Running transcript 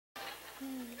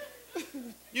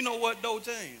You know what, though,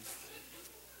 James?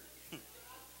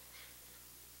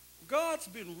 God's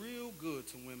been real good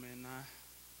to women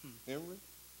now. Henry,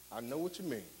 I know what you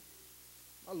mean.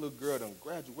 My little girl done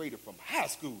graduated from high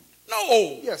school.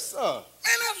 No. Yes, sir. Man,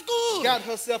 that's good. Got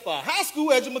herself a high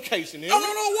school education. No,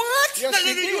 what? Yes,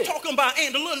 she did. You talking about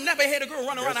the little nappy-headed girl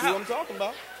running around the house? That's what I'm talking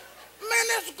about. Man,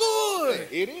 that's good.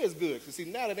 It is good. You see,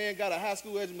 now that they ain't got a high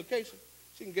school education,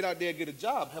 she can get out there and get a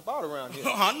job, help out around here.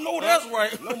 I know that's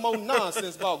right. No more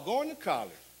nonsense about going to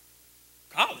college.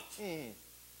 College? Mm-hmm.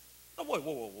 No,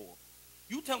 whoa.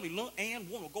 You tell me little Ann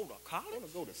want to go to college? Want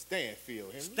to go to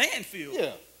Stanfield, Henry. Stanfield?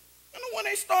 Yeah. You know when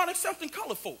they start accepting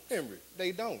colored folks? Henry,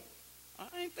 they don't. I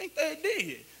ain't think they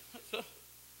did.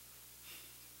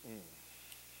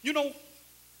 You know,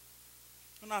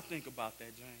 when I think about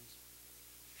that, James,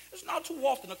 it's not too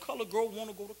often a colored girl want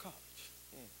to go to college.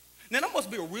 Now, that must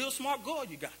be a real smart girl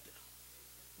you got there.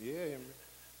 Yeah, Henry.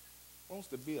 Wants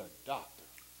to be a doctor.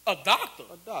 A doctor?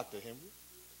 A doctor, Henry.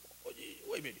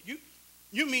 Wait a minute.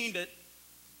 You mean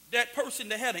that person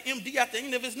that had an MD at the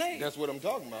end of his name? That's what I'm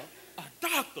talking about. A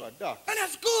doctor. A doctor. And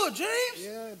that's good, James.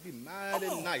 Yeah, it'd be mighty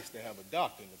nice to have a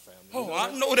doctor in the family. Oh,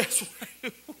 I know that's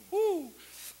right.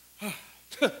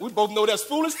 We both know that's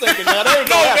foolish thinking now. That ain't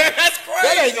gonna happen. That's crazy.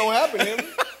 That ain't gonna happen, Henry.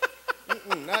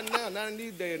 Not now, not in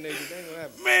these days and ages. That ain't gonna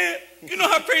happen. Man, you know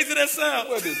how crazy that sounds?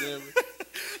 What is it, Henry?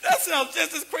 That sounds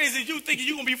just as crazy as you thinking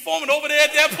you're gonna be forming over there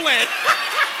at that plant.